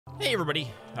Hey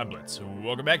everybody, I'm Blitz.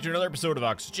 Welcome back to another episode of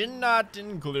Oxygen Not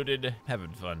Included.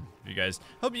 Having fun, you guys.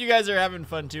 Hope you guys are having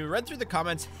fun too. Read through the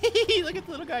comments. Hey, look at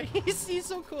the little guy. He's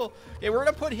so cool. Okay, we're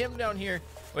gonna put him down here.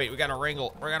 Wait, we gotta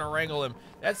wrangle. We're gonna wrangle him.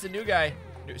 That's the new guy,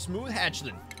 Smooth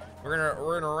Hatchling. We're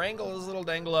gonna wrangle his little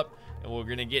dangle up, and we're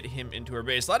gonna get him into our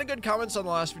base. A lot of good comments on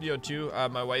the last video too.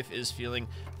 My wife is feeling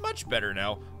much better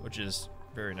now, which is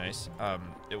very nice.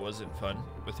 It wasn't fun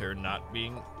with her not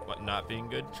being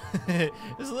good.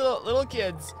 These little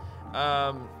kids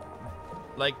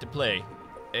like to play,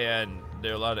 and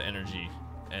they're a lot of energy.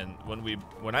 And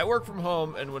when I work from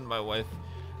home and when my wife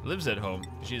lives at home,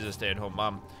 she's a stay-at-home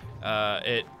mom,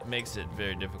 it makes it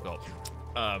very difficult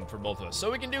for both of us.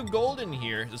 So we can do gold in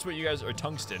here. That's what you guys are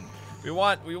tungsten. We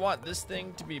want this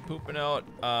thing to be pooping out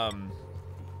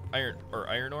iron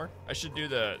ore. I should do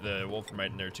the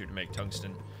wolframite in there too to make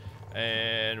tungsten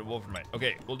and wolframite.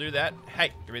 Okay, we'll do that.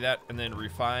 Hey, give me that, and then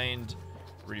refined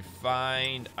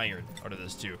iron out of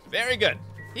this too. Very good.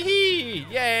 Hee,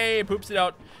 yay! Poops it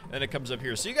out, and then it comes up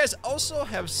here. So you guys also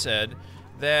have said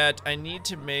that I need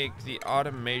to make the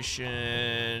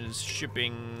automation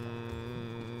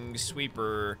shipping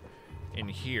sweeper in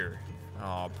here.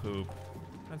 Oh, poop.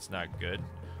 That's not good.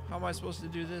 How am I supposed to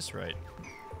do this right?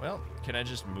 Well, can I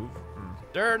just move?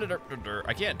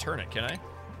 I can't turn it, can I?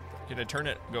 Can I turn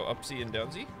it, go upsy and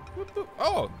downsy? Whoop, whoop.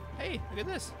 Oh, hey, look at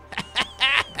this.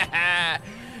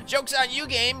 Joke's on you,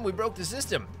 game. We broke the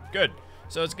system. Good.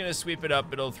 So it's gonna sweep it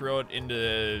up. It'll throw it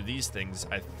into these things.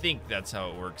 I think that's how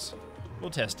it works.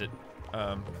 We'll test it.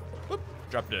 Whoop,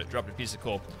 dropped a piece of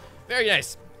coal. Very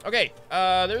nice. Okay,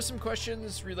 there's some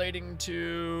questions relating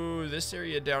to this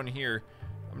area down here.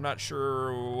 I'm not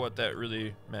sure what that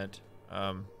really meant.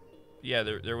 Yeah,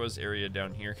 there was area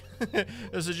down here.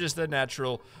 This is just a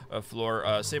natural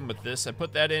floor. Same with this. I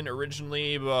put that in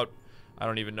originally about, I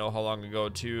don't even know how long ago,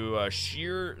 to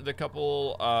shear the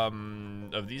couple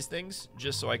of these things,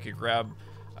 just so I could grab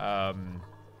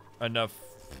enough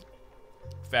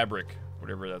fabric,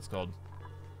 whatever that's called.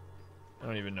 I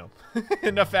don't even know.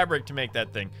 Enough fabric to make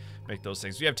that thing, make those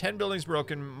things. We have 10 buildings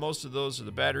broken. Most of those are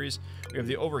the batteries. We have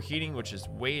the overheating, which is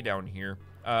way down here.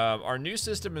 Our new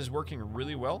system is working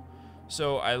really well,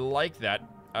 so I like that.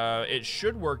 It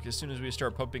should work as soon as we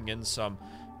start pumping in some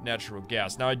natural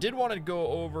gas. Now, I did want to go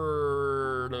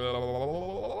over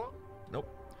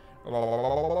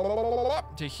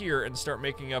to here and start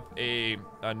making up a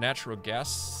natural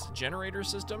gas generator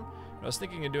system. I was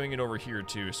thinking of doing it over here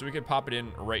too, so we could pop it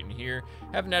in right in here,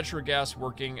 have natural gas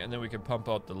working, and then we could pump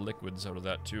out the liquids out of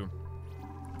that too.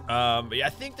 But yeah,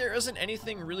 I think there isn't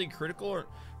anything really critical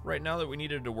right now that we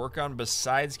needed to work on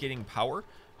besides getting power,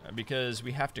 because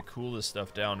we have to cool this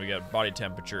stuff down. We got body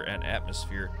temperature and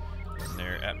atmosphere in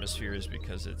there. Atmosphere is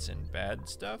because it's in bad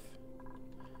stuff.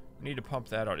 We need to pump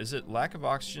that out. Is it lack of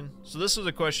oxygen? So this was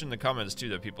a question in the comments too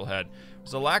that people had. Was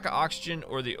the lack of oxygen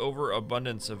or the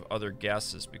overabundance of other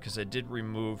gases? Because I did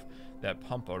remove that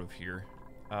pump out of here.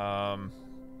 I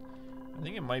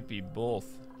think it might be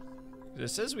both. It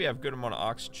says we have good amount of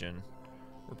oxygen.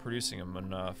 We're producing them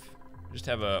enough. We just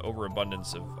have a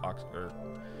overabundance of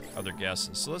other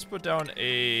gases. So let's put down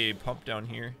a pump down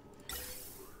here.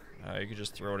 You could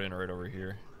just throw it in right over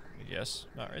here. I guess.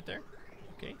 Not right there.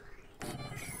 Okay.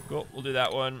 Cool, we'll do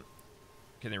that one.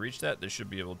 Can they reach that? They should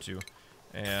be able to.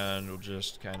 And we'll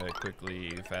just kind of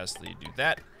quickly, fastly do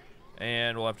that.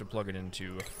 And we'll have to plug it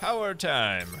into power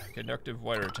time. Conductive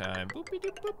wire time. Boopy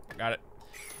doop boop. Got it.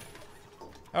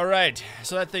 Alright,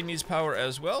 so that thing needs power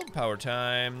as well. Power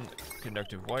time,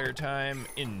 conductive wire time,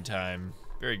 in time.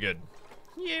 Very good.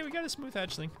 Yay, we got a smooth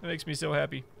hatchling. That makes me so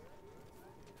happy.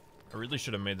 I really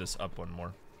should have made this up one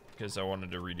more, because I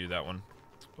wanted to redo that one.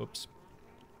 Oops.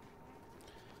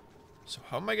 So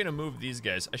how am I gonna move these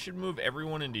guys? I should move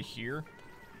everyone into here.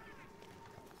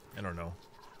 I don't know.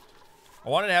 I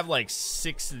wanted to have like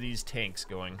 6 of these tanks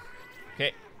going.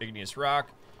 Okay, igneous rock.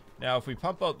 Now if we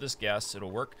pump out this gas,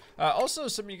 it'll work. Also,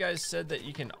 some of you guys said that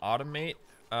you can automate.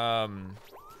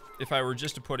 If I were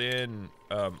just to put in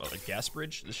a gas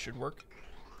bridge, this should work.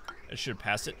 It should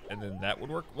pass it, and then that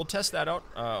would work. We'll test that out.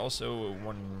 Also,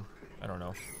 I don't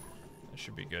know. It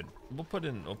should be good. We'll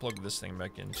plug this thing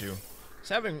back in too. It's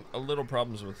having a little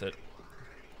problems with it.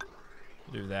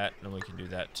 Do that, and we can do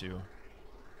that too.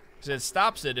 Because it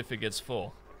stops it if it gets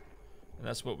full. And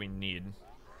that's what we need.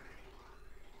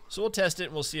 So we'll test it,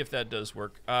 and we'll see if that does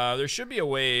work. There should be a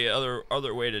way, other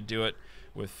way to do it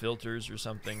with filters or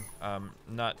something.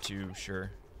 Not too sure.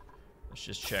 Let's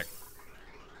just check.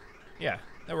 Yeah,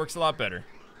 that works a lot better.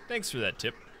 Thanks for that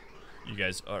tip. You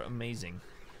guys are amazing.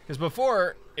 Because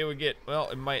before, it would get,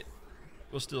 well, it might,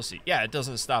 we'll still see. Yeah, it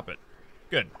doesn't stop it.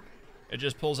 Good. It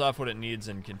just pulls off what it needs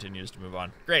and continues to move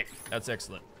on. Great, that's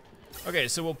excellent. Okay,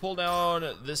 so we'll pull down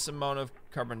this amount of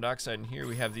carbon dioxide in here.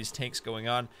 We have these tanks going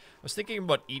on. I was thinking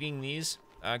about eating these,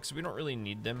 because we don't really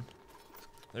need them.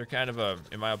 They're kind of a,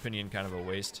 in my opinion, kind of a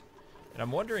waste. And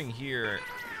I'm wondering here,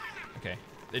 okay,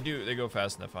 they go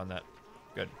fast enough on that.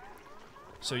 Good.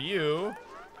 So you,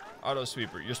 auto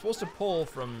sweeper, you're supposed to pull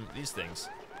from these things.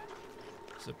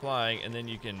 Supplying, and then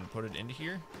you can put it into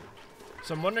here.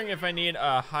 So I'm wondering if I need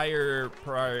a higher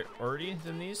priority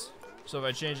than these. So if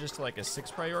I change this to like a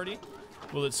 6 priority,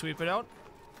 will it sweep it out?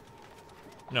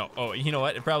 No. Oh, you know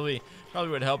what? It probably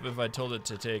would help if I told it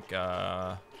to take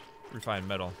refined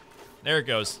metal. There it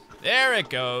goes. There it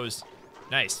goes.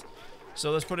 Nice.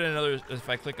 So let's put in another. If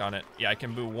I click on it, yeah, I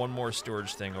can move one more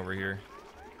storage thing over here.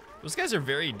 Those guys are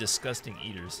very disgusting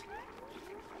eaters.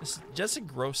 It's just a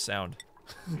gross sound.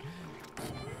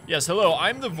 Yes, hello.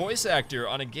 I'm the voice actor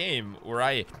on a game where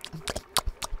I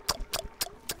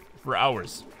for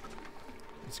hours.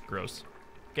 It's gross.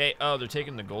 Okay. Oh, they're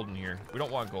taking the gold in here. We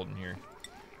don't want gold in here.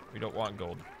 We don't want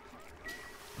gold.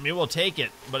 I mean, we'll take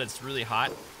it, but it's really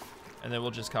hot. And then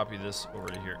we'll just copy this over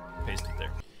to here, paste it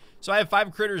there. So I have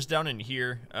 5 critters down in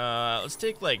here. Let's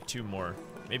take like 2 more,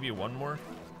 maybe 1 more.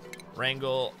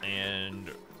 Wrangle and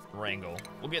wrangle.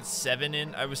 We'll get 7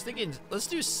 in. I was thinking, let's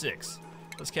do 6.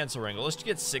 Let's cancel wrangle. Let's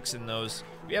get 6 in those.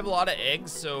 We have a lot of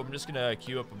eggs, so I'm just gonna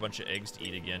queue up a bunch of eggs to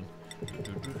eat again.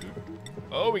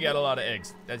 Oh, we got a lot of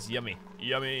eggs. That's yummy.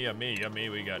 Yummy, yummy, yummy.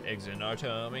 We got eggs in our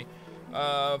tummy.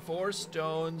 4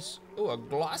 stones. Oh, a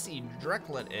glossy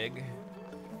Drecklet egg.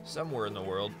 Somewhere in the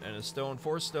world. And a stone,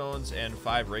 4 stones, and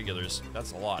 5 regulars.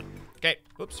 That's a lot. Okay.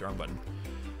 Oops, wrong button.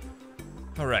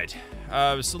 Alright.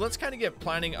 So let's kind of get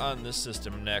planning on this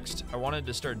system next. I wanted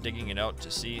to start digging it out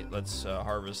to see. Let's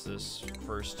harvest this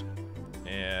first.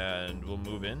 And we'll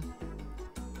move in.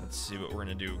 Let's see what we're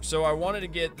going to do. So I wanted to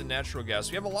get the natural gas.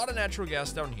 We have a lot of natural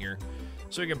gas down here.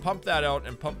 So we can pump that out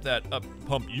and pump that up.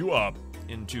 Pump you up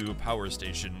into a power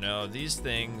station. Now these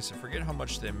things, I forget how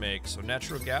much they make. So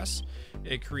natural gas,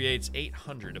 it creates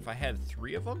 800. If I had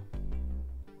 3 of them,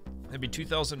 it'd be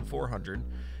 2,400.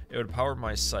 It would power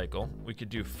my cycle. We could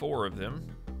do 4 of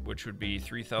them, which would be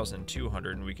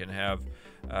 3,200, and we can have,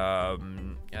 I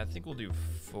think we'll do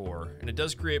 4. And it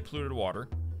does create polluted water,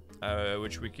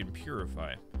 which we can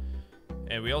purify.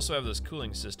 And we also have this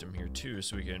cooling system here too,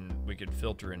 so we can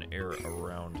filter in air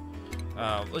around.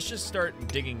 Let's just start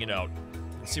digging it out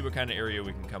and see what kind of area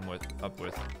we can come up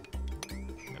with.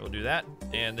 And we'll do that,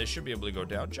 and they should be able to go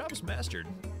down. Job's mastered.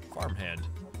 Farmhand.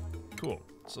 Cool.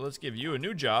 So let's give you a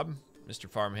new job, Mr.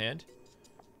 Farmhand.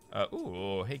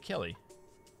 Ooh, hey Kelly.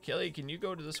 Kelly, can you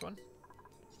go to this one?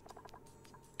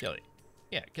 Kelly.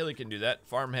 Yeah, Kelly can do that.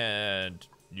 Farmhand,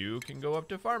 you can go up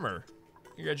to farmer.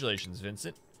 Congratulations,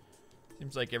 Vincent.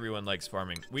 Seems like everyone likes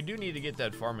farming. We do need to get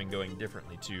that farming going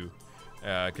differently too,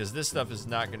 because this stuff is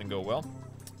not going to go well.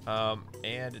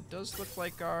 And it does look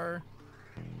like our...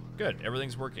 Good,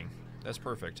 everything's working. That's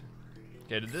perfect.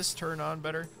 Okay, did this turn on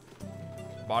better?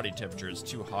 Body temperature is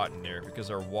too hot in there because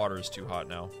our water is too hot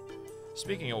now.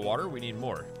 Speaking of water, we need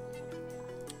more.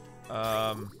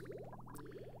 And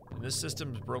this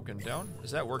system's broken down.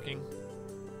 Is that working?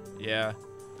 Yeah.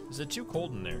 Is it too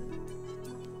cold in there?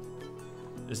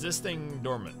 Is this thing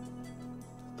dormant?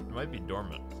 It might be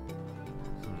dormant.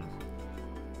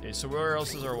 Okay, so where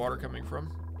else is our water coming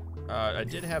from? I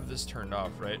did have this turned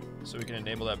off, right? So we can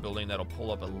enable that building. That'll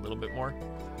pull up a little bit more.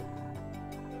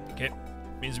 Okay.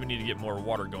 Means we need to get more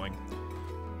water going.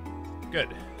 Good.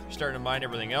 Starting to mine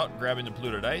everything out, grabbing the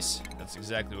polluted ice. That's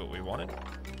exactly what we wanted.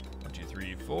 1, 2,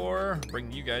 3, 4.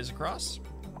 Bring you guys across.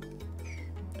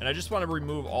 And I just want to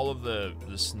remove all of the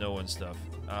snow and stuff.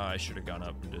 I should have gone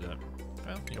up and did that.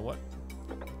 Well, you know what?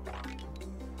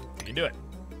 You can do it.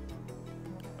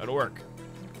 That'll work.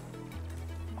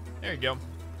 There you go.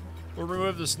 We'll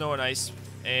remove the snow and ice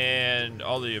and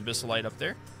all the abyssalite up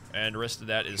there. And the rest of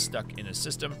that is stuck in a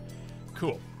system.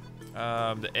 Cool.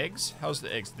 The eggs? How's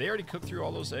the eggs? They already cooked through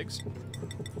all those eggs?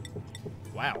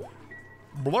 Wow.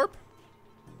 Blurp.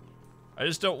 I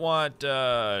just don't want,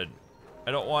 I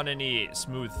don't want any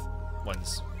smooth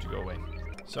ones to go away.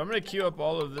 So I'm gonna queue up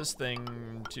all of this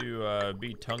thing to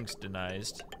be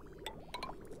tungstenized.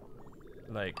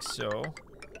 Like so.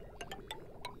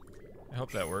 I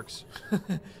hope that works.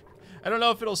 I don't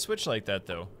know if it'll switch like that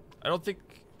though. I don't think,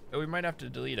 we might have to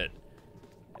delete it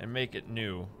and make it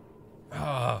new.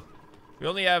 Oh, we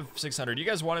only have 600. You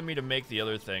guys wanted me to make the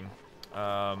other thing.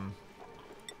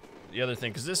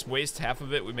 Because this wastes half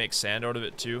of it. We make sand out of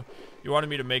it too. You wanted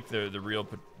me to make the real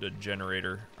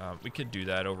generator. We could do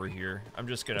that over here. I'm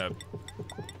just gonna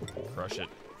crush it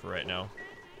for right now.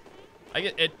 I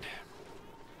get it.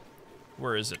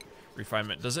 Where is it?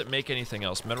 Refinement. Does it make anything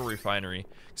else? Metal refinery.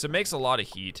 Because it makes a lot of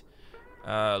heat.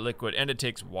 Liquid. And it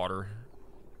takes water.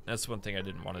 That's one thing I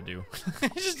didn't want to do. I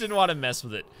just didn't want to mess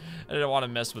with it. I didn't want to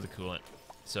mess with the coolant.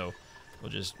 So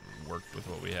we'll just work with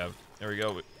what we have. There we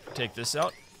go. Take this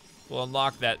out. We'll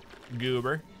unlock that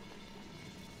goober.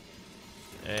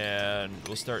 And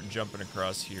we'll start jumping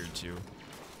across here too.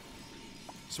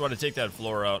 Just want to take that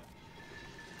floor out.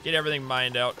 Get everything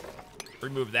mined out.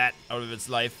 Remove that out of its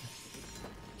life.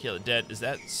 Kill it dead.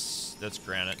 That's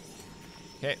granite.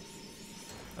 Okay.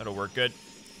 That'll work good.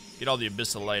 Get all the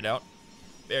abyssal light out.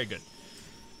 Very good.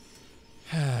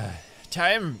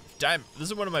 Time. This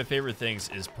is one of my favorite things,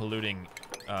 is polluting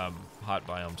hot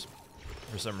biomes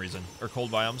for some reason. Or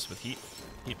cold biomes with heat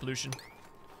pollution.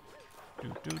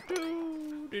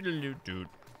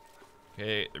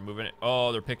 Okay, they're moving it.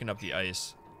 Oh, they're picking up the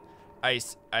ice.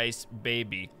 Ice,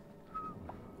 baby.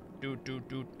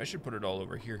 I should put it all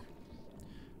over here.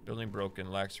 Building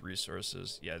broken, lacks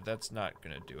resources. Yeah, that's not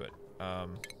gonna do it.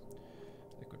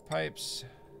 Liquid pipes.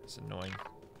 It's annoying.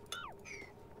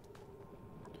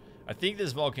 I think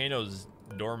this volcano's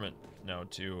dormant now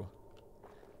too.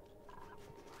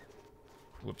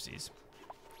 Whoopsies.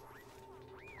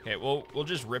 Okay, we'll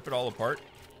just rip it all apart.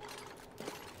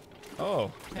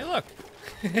 Oh, hey look.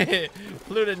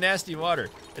 Polluted nasty water.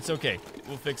 It's okay.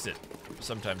 We'll fix it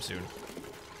sometime soon.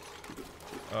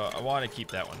 I want to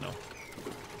keep that one though.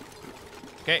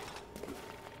 Okay.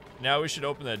 Now we should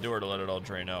open that door to let it all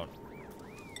drain out.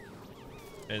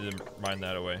 And then mine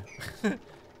that away.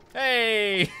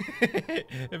 Hey!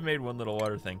 It made one little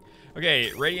water thing.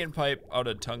 Okay, radiant pipe out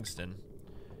of tungsten.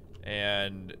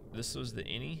 And this was the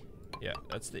innie? Yeah,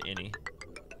 that's the innie.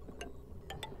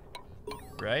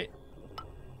 Right?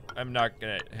 I'm not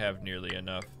gonna have nearly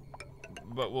enough.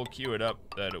 But we'll queue it up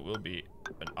that it will be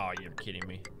an... Oh, you're kidding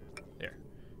me. There.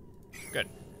 Good.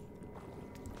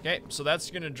 Okay, so that's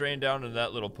gonna drain down into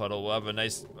that little puddle. We'll have a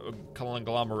nice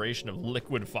conglomeration of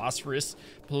liquid phosphorus,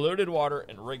 polluted water,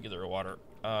 and regular water.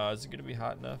 Is it gonna be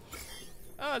hot enough?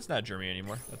 Oh, it's not germy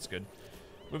anymore. That's good.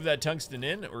 Move that tungsten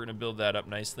in. We're gonna build that up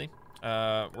nicely.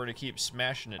 We're gonna keep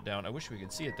smashing it down. I wish we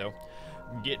could see it though.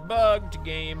 Get bugged,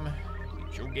 game.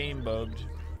 Get your game bugged.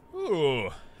 Ooh,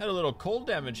 had a little cold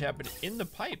damage happen in the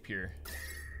pipe here.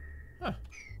 Huh,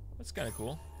 that's kind of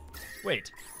cool.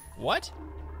 Wait, what?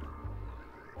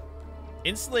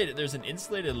 Insulated, there's an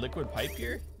insulated liquid pipe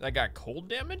here that got cold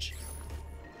damage?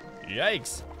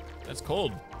 Yikes, that's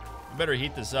cold. We better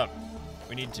heat this up.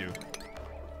 We need to.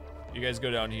 You guys go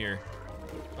down here.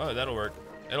 Oh, that'll work.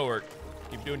 It'll work.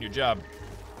 Keep doing your job.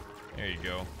 There you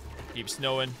go. Keep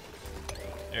snowing.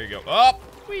 There you go. Oh,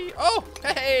 wee. Oh,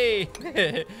 hey.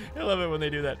 I love it when they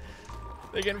do that.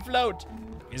 They can float.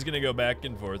 He's gonna go back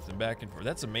and forth and back and forth.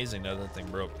 That's amazing that that thing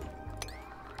broke.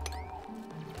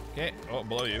 Okay. Oh,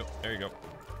 below you. There you go.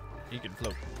 He can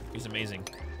float. He's amazing.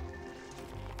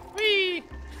 Whee!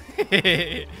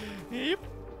 Yep.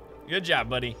 Good job,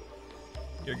 buddy.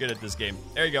 You're good at this game.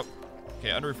 There you go. Okay,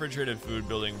 unrefrigerated food,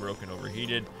 building broken,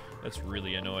 overheated. That's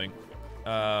really annoying.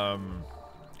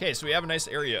 Okay, so we have a nice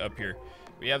area up here.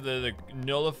 We have the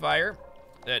nullifier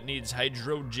that needs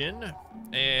hydrogen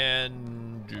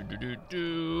and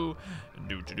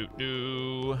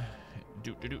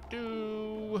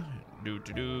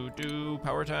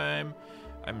power time.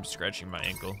 I'm scratching my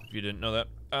ankle if you didn't know that.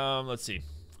 Let's see.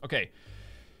 Okay.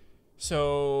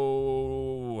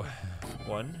 So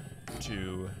 1,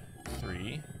 2,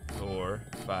 3, 4,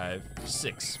 5,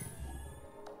 6.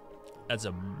 That's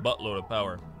a buttload of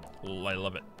power. I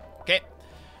love it. Okay.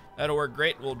 That'll work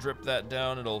great. We'll drip that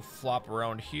down. It'll flop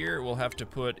around here. We'll have to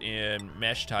put in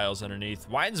mesh tiles underneath.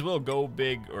 Wines will go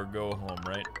big or go home,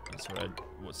 right? That's what I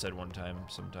said one time,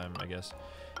 sometime, I guess.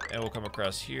 And we'll come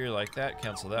across here like that.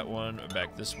 Cancel that one.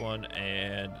 Back this one.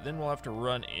 And then we'll have to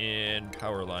run in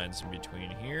power lines in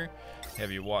between here.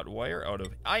 Heavy watt wire out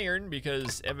of iron,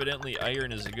 because evidently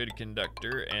iron is a good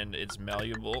conductor and it's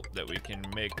malleable, that we can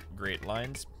make great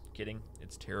lines. Kidding.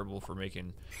 It's terrible for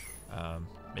making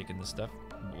this stuff.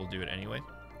 We'll do it anyway.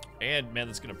 And man,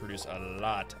 that's gonna produce a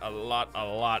lot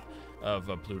of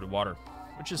polluted water,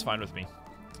 which is fine with me.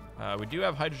 We do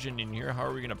have hydrogen in here. How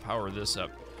are we gonna power this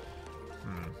up?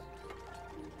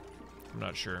 I'm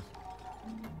not sure.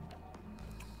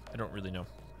 I don't really know.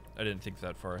 I didn't think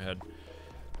that far ahead.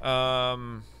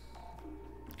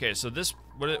 Okay, so let's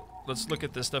look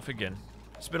at this stuff again.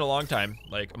 It's been a long time,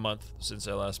 like a month since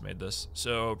I last made this.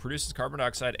 So produces carbon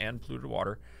dioxide and polluted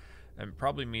water. And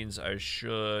probably means I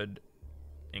should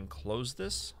enclose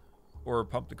this or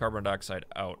pump the carbon dioxide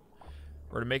out.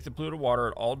 Or to make the polluted water,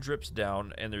 it all drips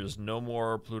down and there's no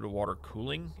more polluted water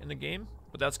cooling in the game.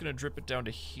 but that's going to drip it down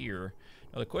to here.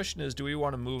 Now the question is, do we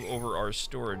want to move over our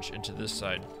storage into this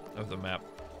side of the map,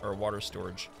 or water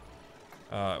storage,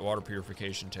 water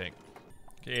purification tank?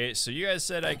 Okay, so you guys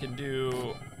said I can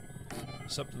do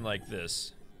something like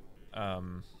this. I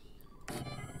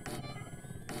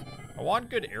want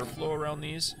good airflow around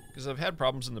these, because I've had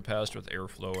problems in the past with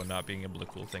airflow and not being able to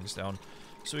cool things down.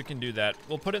 So we can do that.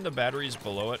 We'll put in the batteries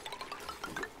below it.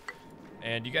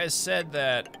 And you guys said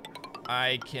that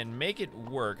I can make it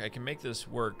work. I can make this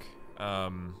work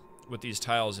with these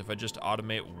tiles if I just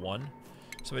automate one.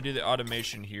 So I do the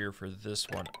automation here for this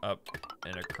one up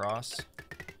and across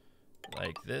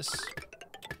like this.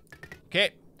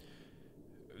 Okay.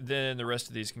 Then the rest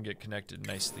of these can get connected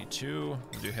nicely too.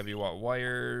 We'll do heavy watt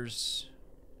wires.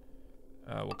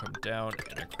 We'll come down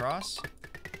and across.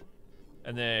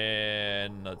 And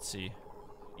then, let's see.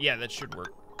 Yeah, that should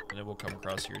work. And then we'll come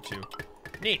across here too.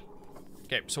 Neat.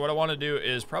 Okay, so what I want to do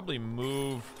is probably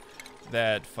move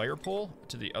that fire pole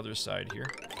to the other side here.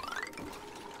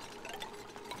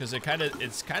 Because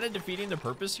it's kind of defeating the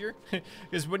purpose here.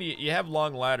 Because when you have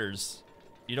long ladders,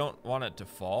 you don't want it to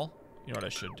fall. You know what I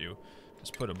should do?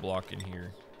 Just put a block in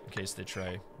here in case they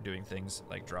try doing things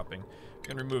like dropping. I'm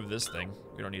gonna remove this thing.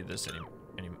 We don't need this any.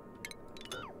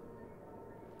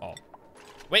 Oh.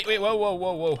 Wait,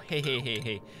 whoa.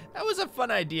 Hey. That was a fun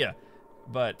idea.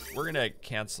 But we're gonna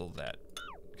cancel that.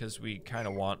 Because we kind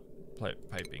of want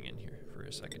piping in here for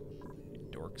a second. You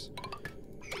dorks.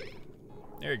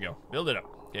 There you go. Build it up.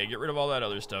 Okay, get rid of all that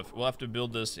other stuff. We'll have to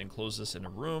build this and close this in a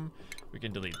room. We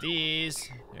can delete these.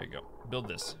 There you go. Build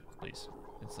this, please.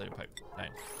 Insulated pipe. 9.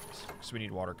 So we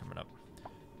need water coming up.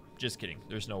 Just kidding.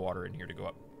 There's no water in here to go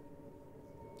up.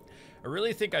 I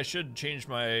really think I should change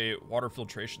my water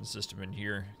filtration system in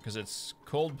here because it's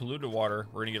cold, polluted water.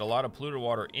 We're gonna get a lot of polluted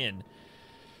water in.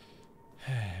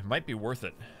 It might be worth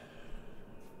it.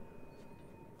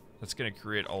 That's gonna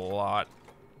create a lot.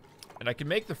 And I can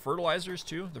make the fertilizers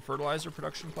too, the fertilizer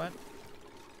production plant.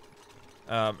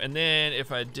 And then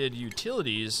if I did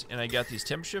utilities and I got these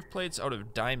temp shift plates out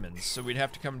of diamonds, so we'd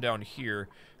have to come down here,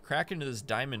 crack into this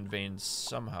diamond vein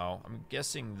somehow. I'm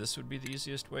guessing this would be the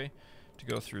easiest way to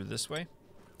go through this way.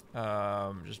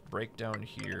 Just break down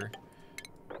here,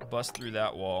 bust through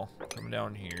that wall, come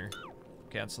down here,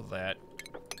 cancel that,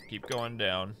 keep going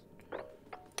down.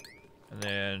 And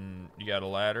then you got a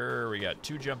ladder, we got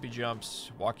 2 jumpy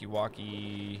jumps,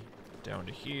 walkie down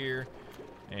to here,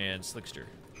 and slickster.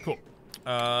 Cool.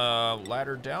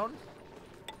 Ladder down.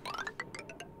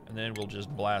 And then we'll just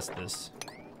blast this.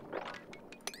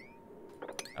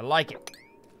 I like it.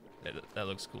 That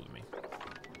looks cool to me.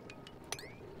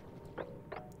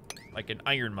 Like an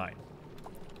iron mine.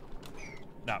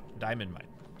 No, diamond mine.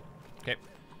 Okay.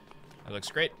 That looks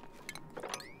great.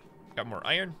 Got more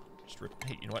iron. Just rip.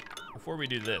 Hey, you know what? Before we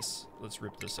do this, let's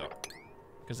rip this out.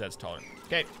 Because that's taller.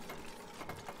 Okay.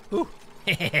 Whew.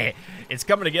 It's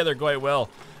coming together quite well.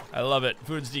 I love it.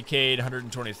 Food's decayed,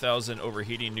 120,000.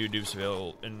 Overheating, new dupes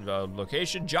available in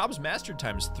location. Jobs mastered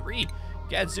 ×3.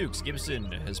 Gadzooks,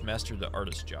 Gibson has mastered the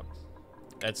artist job.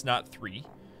 That's not 3,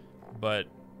 but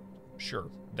sure.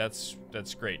 That's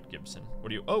great, Gibson. What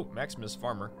do you... Oh, Maximus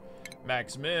Farmer.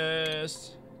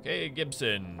 Maximus. Okay,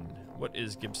 Gibson. What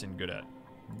is Gibson good at?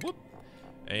 Whoop.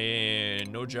 And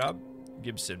no job.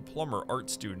 Gibson, plumber, art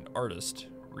student, artist,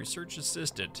 research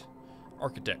assistant,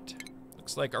 architect.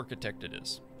 Looks like architect it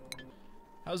is.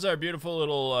 How's our beautiful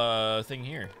little thing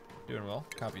here? Doing well.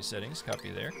 Copy settings,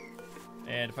 copy there.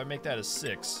 And if I make that a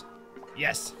 6.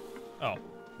 Yes! Oh,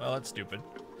 well, that's stupid.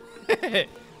 I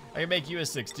can make you a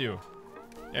 6 too.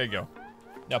 There you go.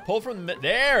 Now pull from the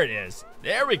there it is.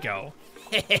 There we go.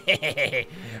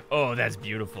 Oh, that's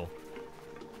beautiful.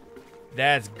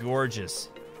 That's gorgeous.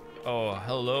 Oh,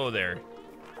 hello there.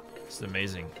 It's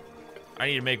amazing. I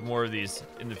need to make more of these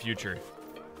in the future.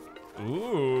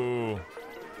 Ooh.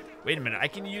 Wait a minute. I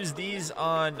can use these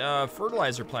on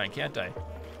fertilizer plant, can't I?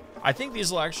 I think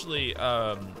these will actually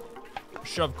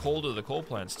shove coal to the coal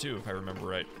plants too, if I remember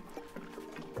right.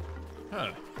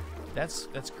 Huh. That's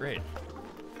great.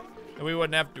 And we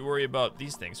wouldn't have to worry about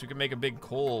these things. We can make a big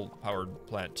coal-powered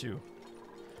plant too.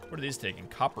 What are these taking?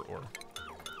 Copper ore.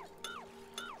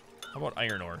 How about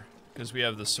iron ore? Because we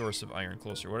have the source of iron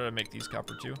closer. What did I make these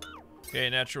copper to? Okay,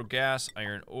 natural gas,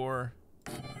 iron ore.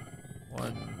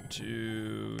 1,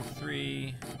 2,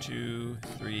 3, 2,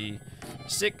 3,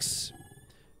 6.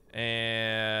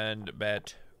 And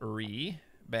battery,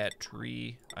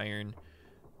 iron.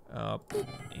 Boop,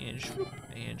 and shroop,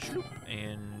 and shroop,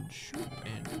 and shroop,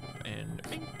 and boop, and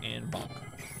bing, and bonk.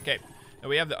 Okay, now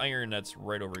we have the iron that's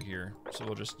right over here. So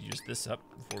we'll just use this up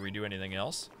before we do anything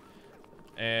else.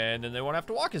 And then they won't have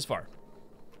to walk as far.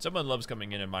 Someone loves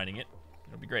coming in and mining it.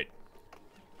 It'll be great.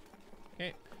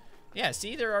 Okay. Yeah,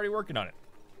 see, they're already working on it.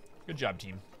 Good job,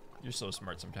 team. You're so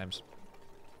smart sometimes.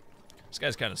 This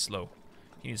guy's kind of slow.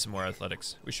 He needs some more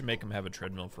athletics. We should make him have a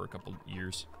treadmill for a couple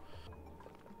years.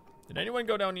 Did anyone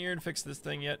go down here and fix this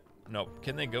thing yet? Nope.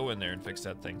 Can they go in there and fix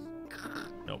that thing?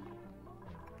 Nope.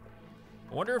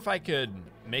 I wonder if I could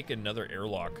make another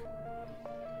airlock.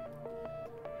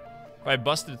 If I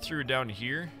busted through down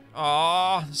here.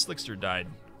 Aw, the Slickster died.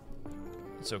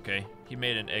 It's okay. He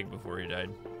made an egg before he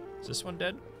died. Is this one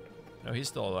dead? No, he's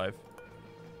still alive.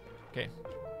 Okay.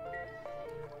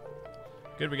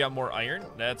 Good, we got more iron.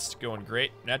 That's going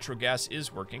great. Natural gas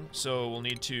is working, so we'll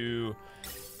need to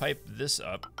pipe this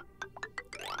up.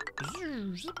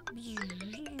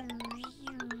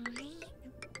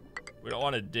 We don't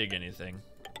want to dig anything.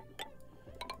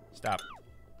 Stop.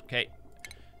 Okay.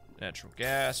 Natural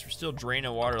gas. We're still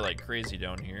draining water like crazy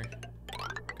down here.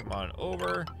 Come on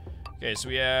over. Okay, so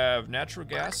we have natural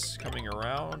gas coming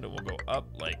around, and we'll go up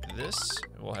like this.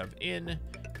 We'll have in,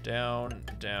 down,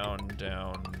 down,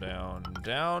 down, down,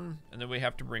 down, and then we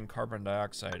have to bring carbon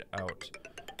dioxide out.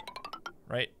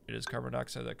 Right? It is carbon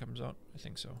dioxide that comes out? I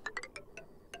think so.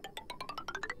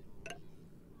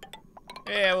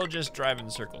 Yeah, we'll just drive in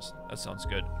circles. That sounds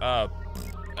good. That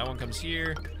one comes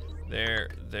here, there,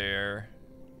 there.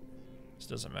 This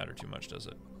doesn't matter too much, does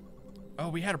it? Oh,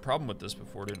 we had a problem with this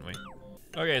before, didn't we?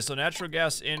 Okay, so natural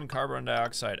gas in, carbon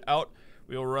dioxide out.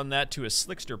 We will run that to a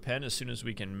Slickster pen as soon as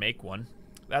we can make one.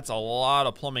 That's a lot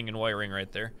of plumbing and wiring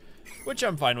right there, which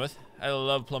I'm fine with. I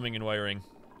love plumbing and wiring.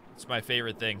 It's my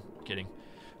favorite thing. Kidding.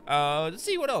 Let's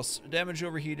see what else. Damage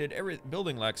overheated. Every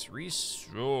building lacks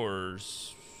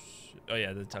resource. Oh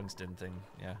yeah, the tungsten thing.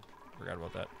 Yeah, forgot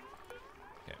about that.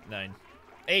 Okay, 9.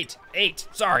 8. 8.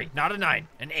 Sorry, not a 9.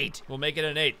 An 8. We'll make it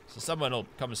an 8. So someone will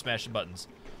come and smash the buttons.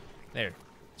 There.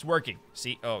 It's working.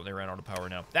 See? Oh, they ran out of power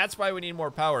now. That's why we need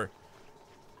more power.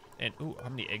 And, ooh, how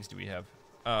many eggs do we have?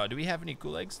 Do we have any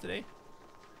cool eggs today?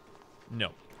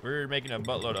 No. We're making a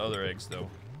buttload of other eggs,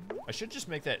 though. I should just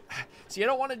make that... See, I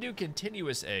don't want to do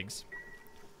continuous eggs.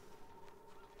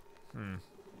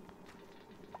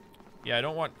 Yeah, I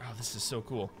don't want... Oh, this is so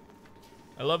cool.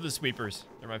 I love the sweepers.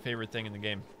 They're my favorite thing in the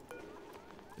game.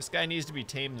 This guy needs to be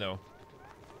tamed, though.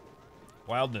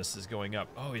 Wildness is going up.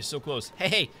 Oh, he's so close.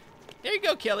 Hey! There you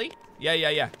go, Kelly. Yeah, yeah,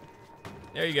 yeah.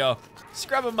 There you go.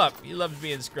 Scrub him up. He loves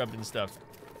being scrubbed and stuff.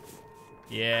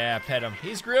 Yeah, pet him.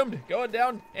 He's groomed. Going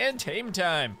down. And tame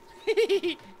time.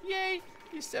 Yay.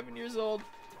 He's 7 years old.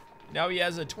 Now he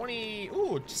has a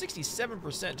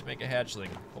 67% to make a hatchling.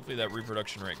 Hopefully that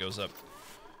reproduction rate goes up.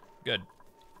 Good.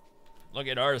 Look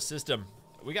at our system.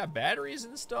 We got batteries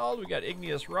installed. We got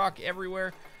igneous rock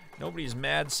everywhere. Nobody's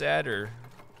mad, sad, or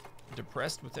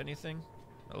depressed with anything.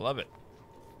 I love it.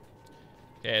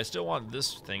 Okay, I still want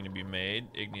this thing to be made.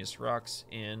 Igneous rocks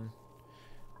in.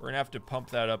 We're gonna have to pump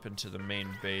that up into the main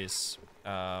base.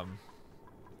 Hey,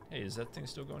 is that thing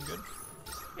still going good?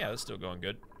 Yeah, that's still going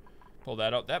good. Pull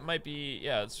that out. That might be,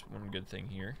 yeah, that's one good thing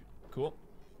here. Cool.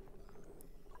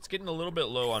 It's getting a little bit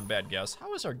low on bad gas.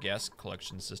 How is our gas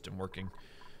collection system working?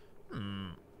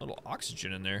 Little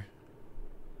oxygen in there.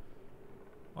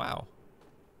 Wow.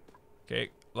 Okay,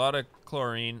 a lot of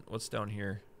chlorine. What's down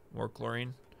here? More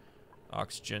chlorine.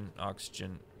 Oxygen,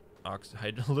 oxygen, a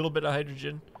little bit of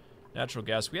hydrogen, natural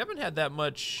gas. We haven't had that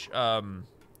much,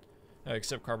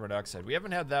 except carbon dioxide. We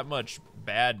haven't had that much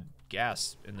bad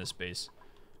gas in this base,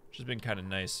 which has been kind of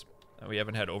nice. We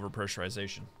haven't had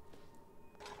overpressurization.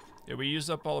 Did we use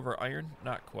up all of our iron?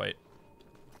 Not quite.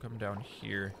 Come down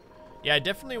here. Yeah, I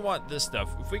definitely want this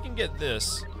stuff. If we can get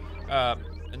this,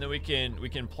 and then we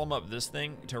can plumb up this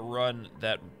thing to run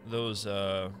those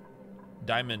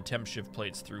diamond temp shift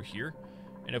plates through here.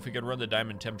 And if we could run the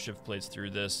diamond temp shift plates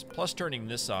through this, plus turning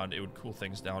this on, it would cool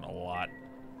things down a lot.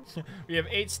 We have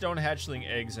 8 stone hatchling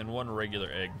eggs and 1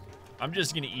 regular egg. I'm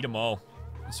just gonna eat them all.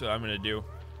 That's what I'm gonna do.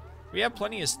 We have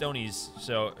plenty of stonies,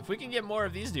 so if we can get more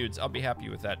of these dudes, I'll be happy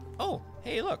with that. Oh,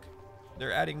 hey, look.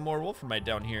 They're adding more wolframite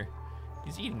down here.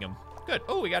 He's eating them. Good.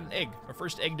 Oh, we got an egg. Our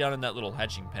first egg down in that little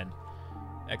hatching pen.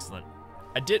 Excellent.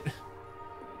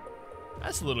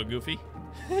 That's a little goofy.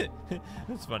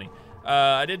 That's funny.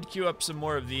 I did queue up some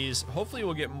more of these. Hopefully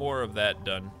we'll get more of that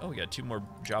done. Oh, we got 2 more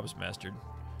jobs mastered.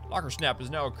 Locker Snap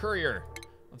is now a courier.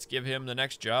 Let's give him the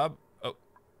next job. Oh,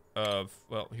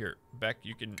 well, here, Beck,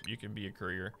 you can be a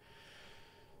courier.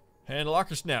 And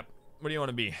Locker Snap, what do you want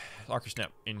to be? Locker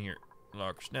Snap, in here.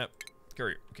 Locker Snap,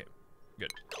 courier. Okay,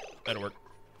 good. That'll work.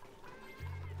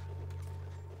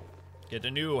 Get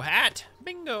a new hat.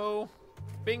 Bingo.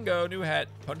 Bingo, new hat.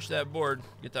 Punch that board.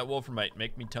 Get that wolframite.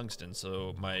 Make me tungsten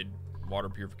so my water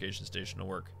purification station will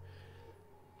work.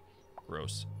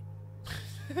 Gross.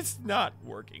 It's not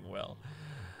working well.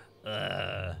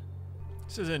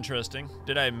 This is interesting.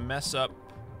 Did I mess up?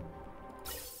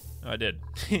 Oh, I did.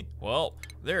 Well,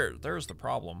 there's the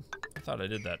problem. I thought I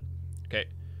did that. Okay.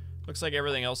 Looks like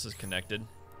everything else is connected.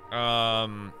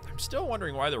 I'm still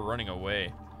wondering why they're running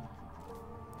away.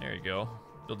 There you go.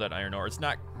 Build that iron ore. It's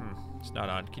not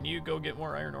on. Can you go get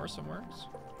more iron ore somewhere?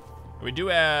 We do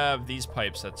have these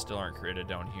pipes that still aren't created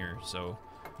down here, so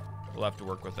we'll have to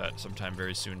work with that sometime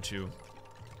very soon too.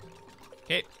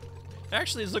 Okay.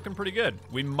 Actually, it's looking pretty good.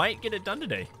 We might get it done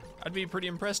today. I'd be pretty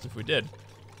impressed if we did.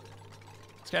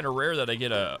 It's kind of rare that I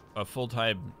get a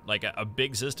full-time, like a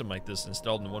big system like this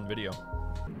installed in one video.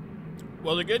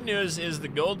 Well, the good news is the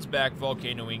gold's back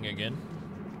volcanoing again.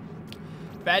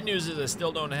 Bad news is I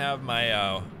still don't have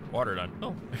my water done.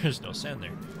 Oh, there's no sand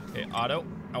there. Okay, auto.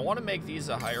 I want to make these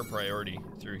a higher priority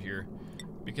through here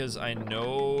because I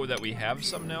know that we have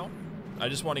some now. I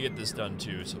just want to get this done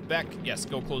too. So Beck, yes,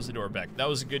 go close the door, Beck. That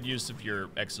was a good use of your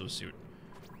exosuit.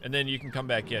 And then you can come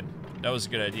back in. That was a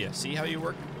good idea. See how you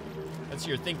work? That's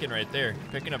your thinking right there.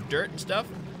 Picking up dirt and stuff.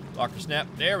 Locker snap.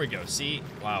 There we go. See?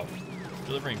 Wow.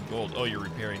 Delivering gold. Oh, you're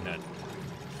repairing that.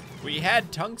 We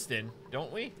had tungsten,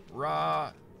 don't we?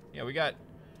 Raw. Yeah, we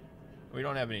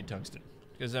don't have any tungsten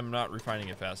because I'm not refining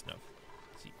it fast enough.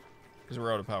 See? Because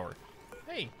we're out of power.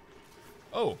 Hey.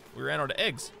 Oh, we ran out of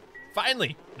eggs.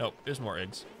 Finally! Nope, there's more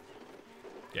eggs.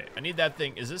 Okay, I need that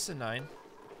thing. Is this a 9?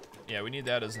 Yeah, we need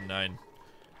that as a 9.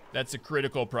 That's a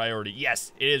critical priority.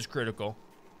 Yes, it is critical.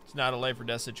 It's not a life or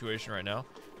death situation right now.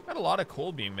 Got a lot of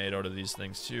coal being made out of these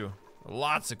things too.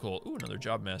 Lots of coal. Ooh, another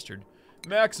job mastered.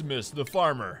 Maximus, the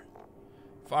farmer.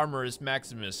 Farmer is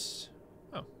Maximus.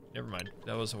 Oh, never mind.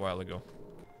 That was a while ago.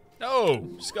 Oh,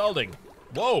 scalding.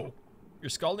 Whoa. You're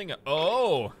scalding.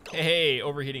 Oh, hey,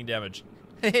 overheating damage.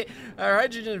 Our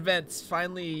hydrogen vent's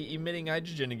finally emitting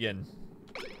hydrogen again.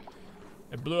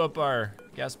 It blew up our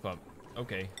gas pump.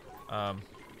 Okay.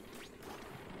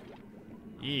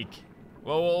 Eek.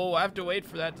 Whoa, I have to wait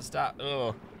for that to stop.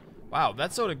 Oh. Wow,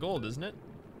 that's soda gold, isn't it?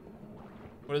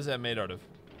 What is that made out of?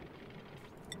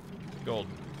 Gold.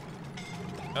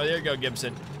 Oh, there you go,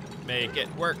 Gibson. Make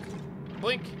it work.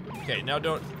 Blink. Okay, now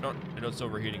don't, it's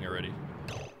overheating already.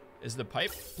 Is the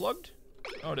pipe plugged?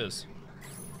 Oh, it is.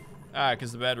 Ah,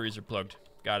 because the batteries are plugged.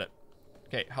 Got it.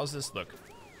 Okay, how's this look?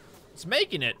 It's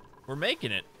making it. We're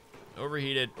making it.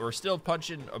 Overheated. We're still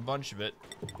punching a bunch of it.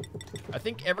 I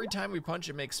think every time we punch,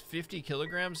 it makes 50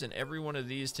 kilograms, and every one of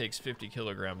these takes 50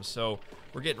 kilograms. So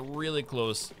we're getting really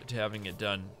close to having it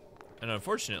done. And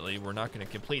unfortunately, we're not going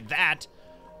to complete that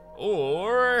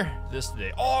or this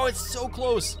today. Oh, it's so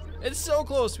close. It's so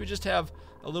close. We just have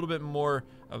a little bit more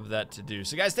of that to do.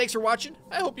 So guys, thanks for watching.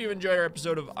 I hope you enjoyed our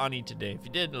episode of Ani today. If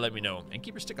you did, let me know. And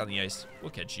keep your stick on the ice. We'll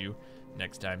catch you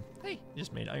next time. Hey,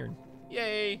 just made iron.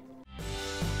 Yay.